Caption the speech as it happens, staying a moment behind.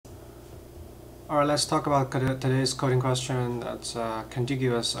Alright, let's talk about today's coding question. That's a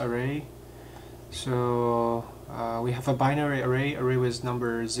contiguous array. So we have a binary array with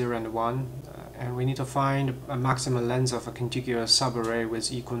number 0 and 1, and we need to find a maximum length of a contiguous subarray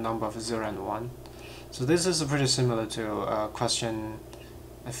with equal number of 0 and 1. So this is pretty similar to a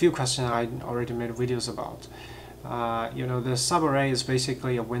few questions I already made videos about. The subarray is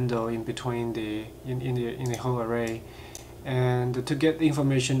basically a window in between in the whole array. And to get the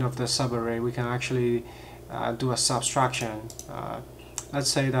information of the subarray, we can actually do a subtraction. Let's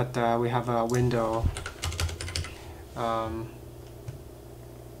say that we have a window.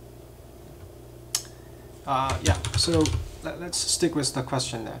 So let's stick with the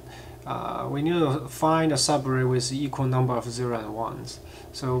question then. We need to find a subarray with equal number of 0 and 1s.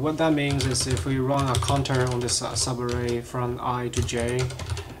 So what that means is if we run a counter on this subarray from I to j,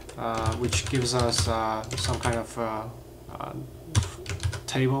 which gives us some kind of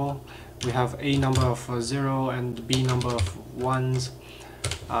table. We have a number of 0 and b number of 1s.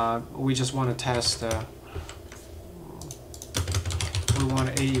 We just want to test we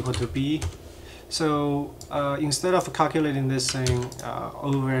want a equal to b. So instead of calculating this thing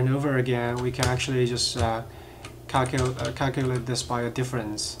over and over again, we can actually just calculate this by a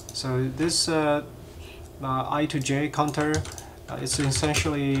difference. So this I to j counter is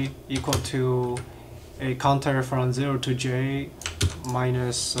essentially equal to a counter from 0 to j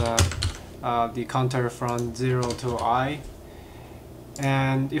minus the counter from 0 to I.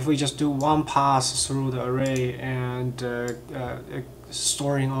 And if we just do one pass through the array and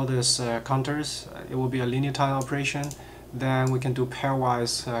storing all these counters, it will be a linear time operation. Then we can do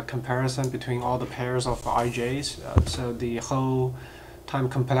pairwise comparison between all the pairs of ij's. So the whole time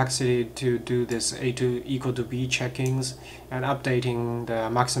complexity to do this a to equal to b checkings and updating the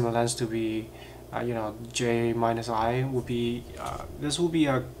maximum length to be j minus I will be this will be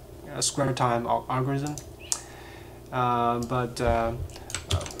a square time algorithm, but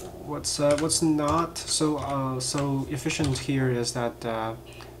what's not so efficient here is that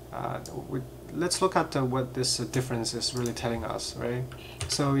let's look at what this difference is really telling us, right?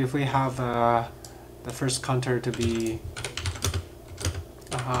 So if we have the first counter to be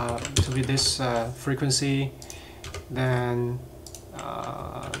this frequency, then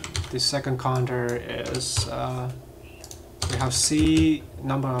the second counter is we have C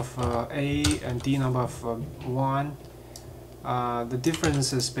number of A and D number of 1. The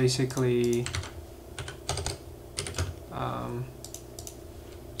difference is basically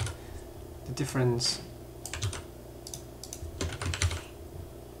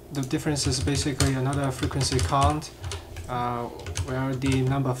the difference is basically another frequency count where the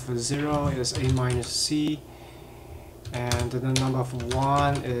number of 0 is A minus C and the number of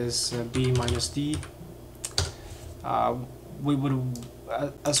 1 is b minus d. We would,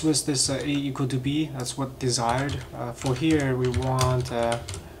 as with this a equal to b, that's what desired. For here, we want a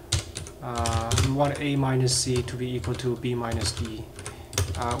minus c to be equal to b minus d,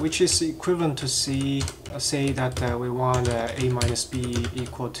 which is equivalent to c. Say that we want a minus b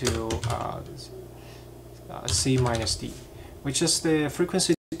equal to c minus d, which is the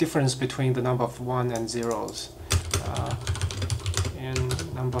frequency difference between the number of 1 and 0s.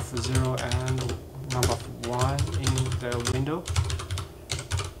 And number of 0 and number of 1 in the window.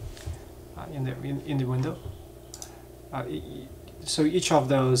 In the window. So each of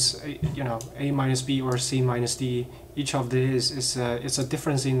those, a minus b or c minus d, each of these is it's a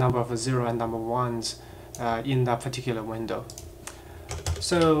difference in number of 0 and number 1s in that particular window.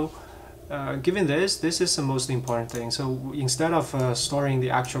 So given this is the most important thing. So instead of storing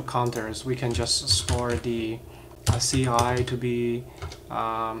the actual counters, we can just store the Ci to be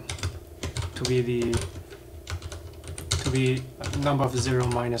number of 0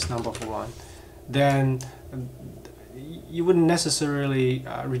 minus number of 1. Then you wouldn't necessarily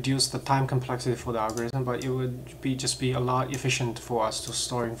reduce the time complexity for the algorithm, but it would just be a lot efficient for us to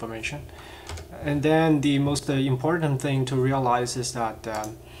store information. And then the most important thing to realize is that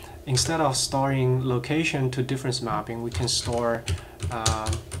instead of storing location to difference mapping, we can store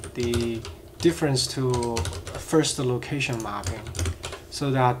the difference to first location mapping, so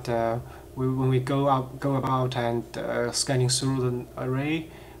that when we go about and scanning through the array,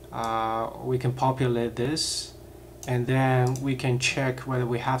 we can populate this, and then we can check whether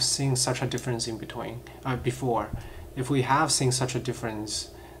we have seen such a difference in between before. If we have seen such a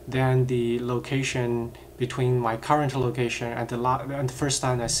difference, then the location between my current location and the first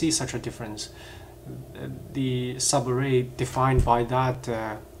time I see such a difference, the subarray defined by that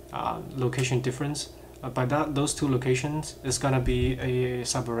location difference, by those two locations, is going to be a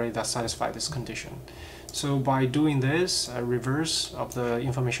subarray that satisfies this condition. So by doing this reverse of the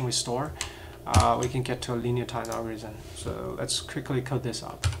information we store, we can get to a linear time algorithm. So let's quickly code this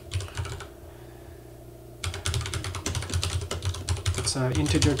up. It's an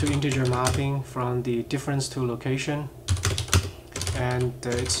integer to integer mapping from the difference to location, and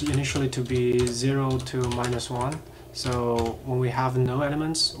it's initially to be 0 to -1. So when we have no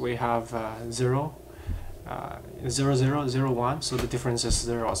elements, we have 0, 0, 0, 0, 1, so the difference is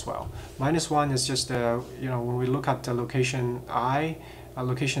 0 as well. -1 is just, when we look at the location I,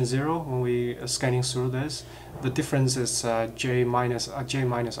 location 0, when we are scanning through this, the difference is j minus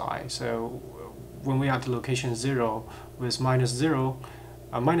I. So when we are at location 0 with -0,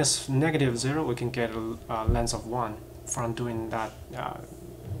 minus -0, we can get a length of 1 from doing that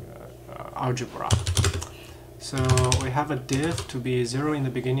algebra. So we have a div to be 0 in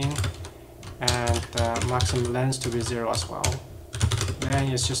the beginning, and maximum length to be 0 as well.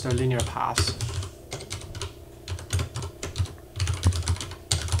 Then it's just a linear path.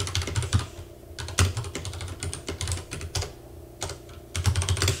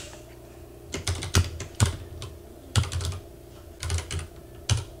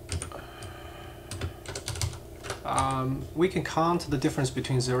 We can count the difference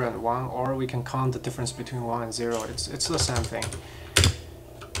between 0 and 1, or we can count the difference between 1 and 0. It's the same thing.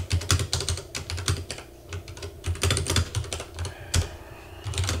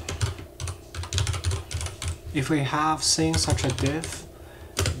 If we have seen such a div,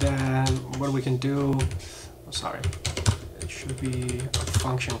 then what we can do, it should be a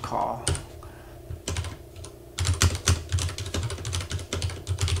function call.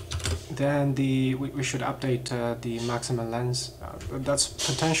 Then we should update the maximum length. That's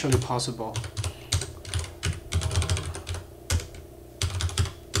potentially possible.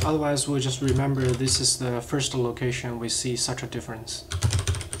 Otherwise, we'll just remember this is the first location we see such a difference.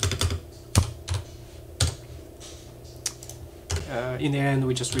 In the end,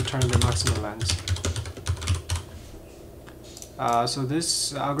 we just return the maximum length. So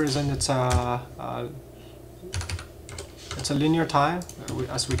this algorithm, it's a linear time,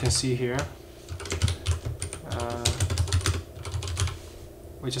 as we can see here.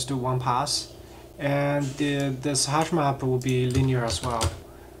 We just do one pass, and this hash map will be linear as well.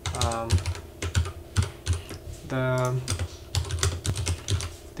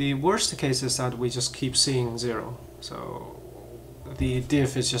 The worst case is that we just keep seeing 0. So the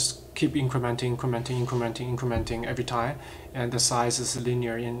diff is just keep incrementing every time, and the size is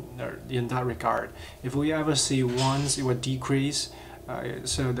linear in that regard. If we ever see ones, it will decrease,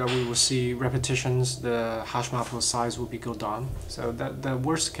 so that we will see repetitions. The hash map size will be go down. So that the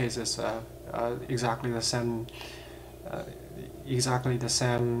worst case is exactly the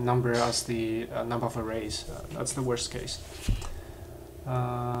same number as the number of arrays. That's the worst case.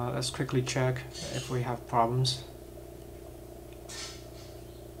 Let's quickly check if we have problems.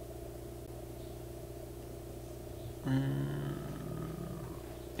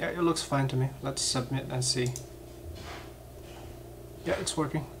 Yeah, it looks fine to me. Let's submit and see. Yeah, it's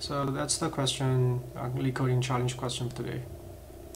working. So that's the question, Leetcoding challenge question for today.